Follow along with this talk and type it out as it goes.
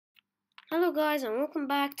Hello guys and welcome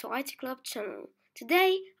back to IT Club channel.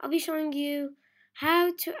 Today I'll be showing you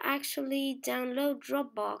how to actually download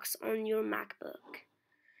Dropbox on your MacBook.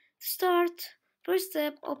 To start, first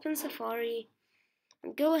step, open Safari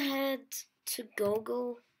and go ahead to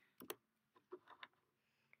Google.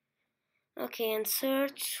 Okay, and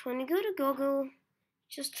search. When you go to Google,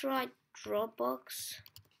 just write Dropbox,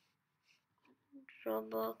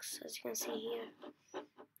 as you can see here.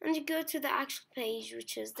 And you go to the actual page,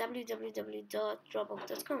 which is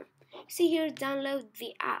www.dropbox.com. See here, download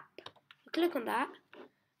the app. You click on that,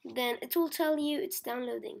 then it will tell you it's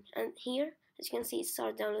downloading. And here, as you can see, it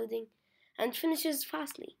starts downloading and finishes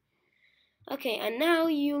fastly. Okay, and now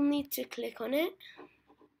you'll need to click on it.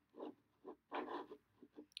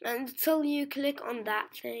 And until you click on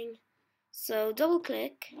that thing. So double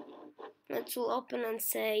click, it will open and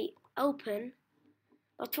say open.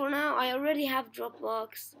 But for now, I already have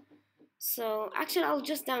Dropbox. So actually I'll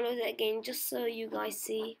just download it again just so you guys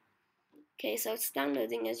see. Okay, so it's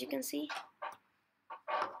downloading as you can see.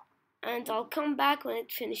 And I'll come back when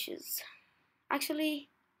it finishes.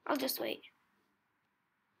 Actually, I'll just wait.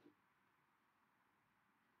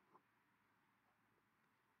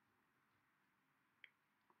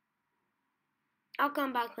 I'll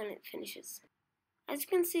come back when it finishes. As you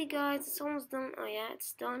can see guys, it's almost done. Oh yeah,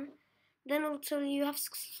 it's done. Then it'll tell you have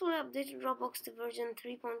successfully updated Dropbox to version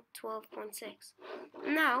 3.12.6.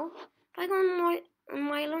 Now, if I go on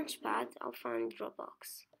my launchpad, I'll find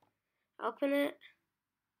Dropbox. Open it.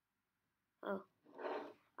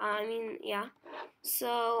 Yeah.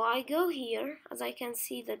 So I go here, as I can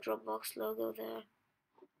see the Dropbox logo there.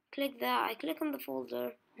 Click that, I click on the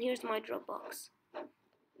folder, here's my Dropbox.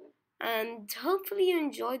 And hopefully you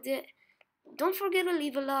enjoyed it. Don't forget to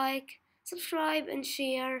leave a like, subscribe and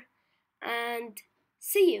share, and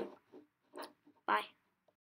see you. Bye.